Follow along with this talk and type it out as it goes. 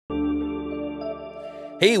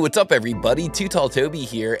Hey, what's up everybody? Too Tall Toby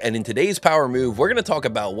here, and in today's Power Move, we're going to talk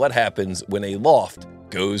about what happens when a loft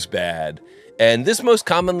goes bad. And this most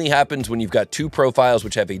commonly happens when you've got two profiles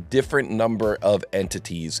which have a different number of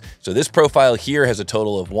entities. So this profile here has a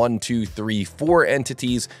total of 1, 2, 3, 4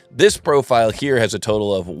 entities. This profile here has a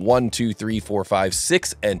total of 1, 2, 3, 4, 5,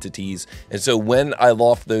 6 entities. And so when I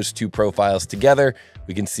loft those two profiles together,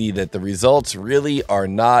 we can see that the results really are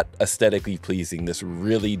not aesthetically pleasing. This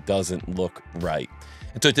really doesn't look right.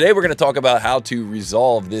 And so today we're going to talk about how to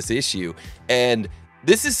resolve this issue. And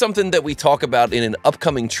this is something that we talk about in an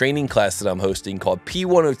upcoming training class that I'm hosting called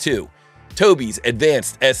P102, Toby's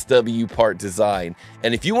Advanced SW Part Design.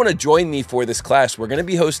 And if you want to join me for this class, we're going to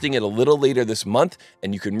be hosting it a little later this month,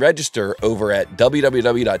 and you can register over at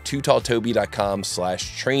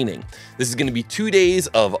www.tootalltoby.com/training. This is going to be 2 days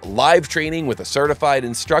of live training with a certified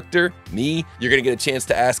instructor, me. You're going to get a chance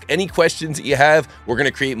to ask any questions that you have. We're going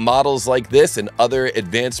to create models like this and other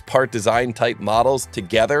advanced part design type models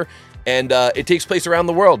together. And it takes place around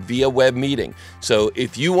the world via web meeting. So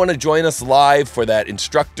if you want to join us live for that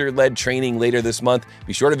instructor-led training later this month,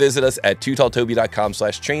 be sure to visit us at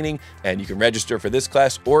tootalltoby.com/training, and you can register for this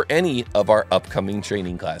class or any of our upcoming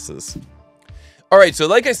training classes. All right, so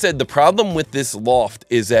like I said, the problem with this loft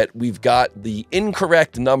is that we've got the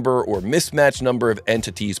incorrect number or mismatched number of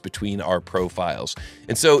entities between our profiles.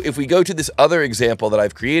 And so if we go to this other example that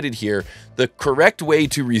I've created here, the correct way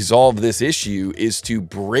to resolve this issue is to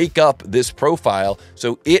break up this profile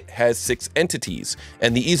so it has 6 entities.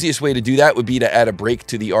 And the easiest way to do that would be to add a break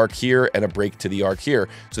to the arc here and a break to the arc here.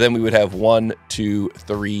 So then we would have 1, 2,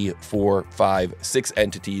 3, 4, 5, 6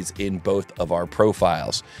 entities in both of our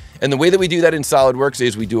profiles. And the way that we do that in SolidWorks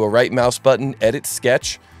is we do a right mouse button, edit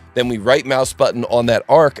sketch, then we right mouse button on that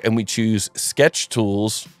arc and we choose sketch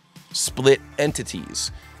tools, split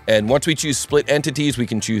entities. And once we choose split entities, we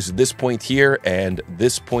can choose this point here and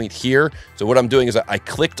this point here. So what I'm doing is I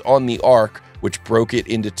clicked on the arc, which broke it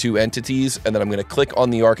into 2 entities, and then I'm going to click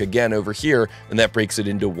on the arc again over here, and that breaks it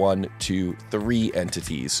into 1, 2, 3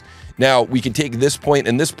 entities. Now we can take this point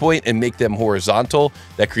and make them horizontal.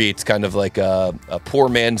 That creates kind of like a poor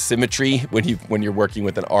man's symmetry when you're working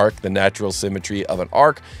with an arc, the natural symmetry of an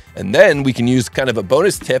arc. And then we can use kind of a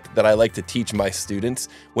bonus tip that I like to teach my students.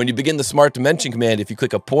 When you begin the Smart Dimension command, if you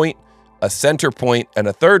click a point, a center point, and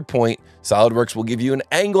a third point, SolidWorks will give you an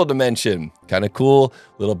angle dimension. Kind of cool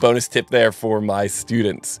little bonus tip there for my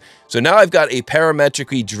students. So now I've got a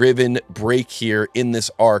parametrically driven break here in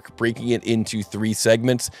this arc, breaking it into 3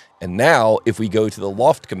 segments. And now if we go to the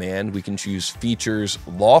loft command, we can choose features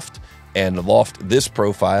loft and loft this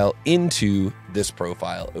profile into this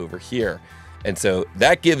profile over here. And so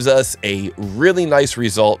that gives us a really nice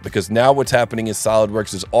result, because now what's happening is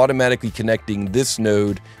SolidWorks is automatically connecting this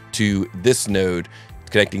node to this node,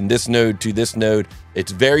 connecting this node to this node.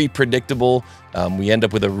 It's very predictable. We end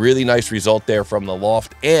up with a really nice result there from the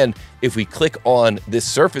loft. And if we click on this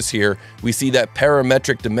surface here, we see that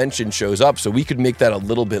parametric dimension shows up. So we could make that a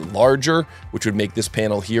little bit larger, which would make this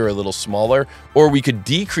panel here a little smaller, or we could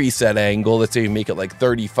decrease that angle. Let's say we make it like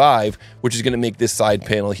 35, which is going to make this side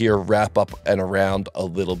panel here wrap up and around a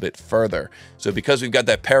little bit further. So because we've got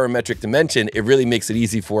that parametric dimension, it really makes it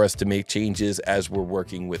easy for us to make changes as we're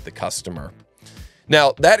working with the customer.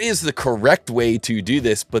 Now, that is the correct way to do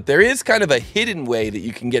this, but there is kind of a hidden way that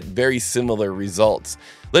you can get very similar results.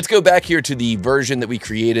 Let's go back here to the version that we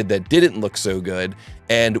created that didn't look so good.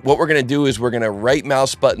 And what we're going to do is we're going to right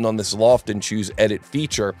mouse button on this loft and choose edit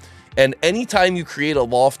feature. And anytime you create a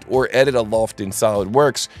loft or edit a loft in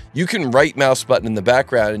SolidWorks, you can right mouse button in the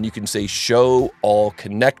background and you can say show all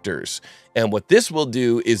connectors. And what this will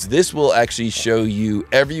do is this will actually show you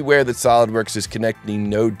everywhere that SolidWorks is connecting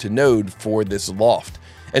node to node for this loft.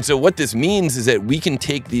 And so what this means is that we can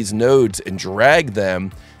take these nodes and drag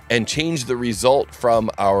them and change the result from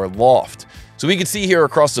our loft. So we can see here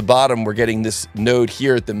across the bottom, we're getting this node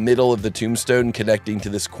here at the middle of the tombstone connecting to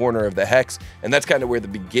this corner of the hex. And that's kind of where the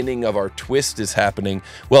beginning of our twist is happening.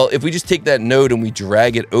 Well, if we just take that node and we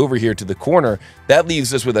drag it over here to the corner, that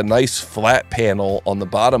leaves us with a nice flat panel on the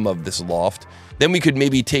bottom of this loft. Then we could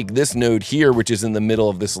maybe take this node here, which is in the middle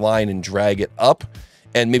of this line, and drag it up.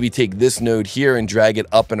 And maybe take this node here and drag it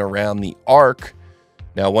up and around the arc.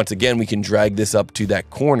 Now, once again, we can drag this up to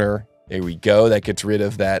that corner. There we go. That gets rid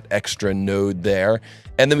of that extra node there.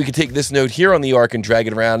 And then we can take this node here on the arc and drag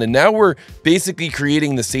it around. And now we're basically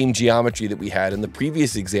creating the same geometry that we had in the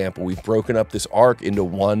previous example. We've broken up this arc into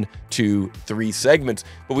 1, 2, 3 segments,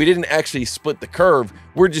 but we didn't actually split the curve.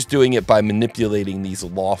 We're just doing it by manipulating these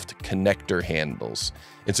loft connector handles.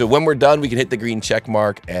 And so when we're done, we can hit the green check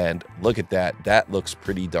mark and look at that. That looks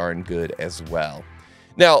pretty darn good as well.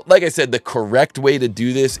 Now, like I said, the correct way to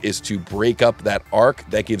do this is to break up that arc.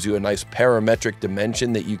 That gives you a nice parametric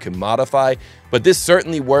dimension that you can modify. But this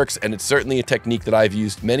certainly works, and it's certainly a technique that I've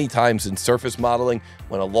used many times in surface modeling.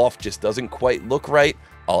 When a loft just doesn't quite look right,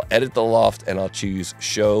 I'll edit the loft and I'll choose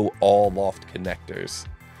Show All Loft Connectors.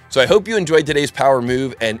 So I hope you enjoyed today's power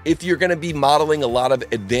move, and if you're going to be modeling a lot of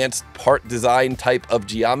advanced part design type of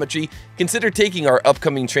geometry, consider taking our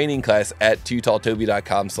upcoming training class at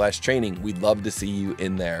tootalltoby.com/training. We'd love to see you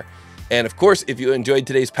in there. And of course, if you enjoyed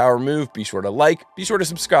today's power move, be sure to like, be sure to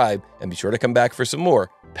subscribe, and be sure to come back for some more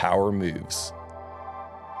power moves.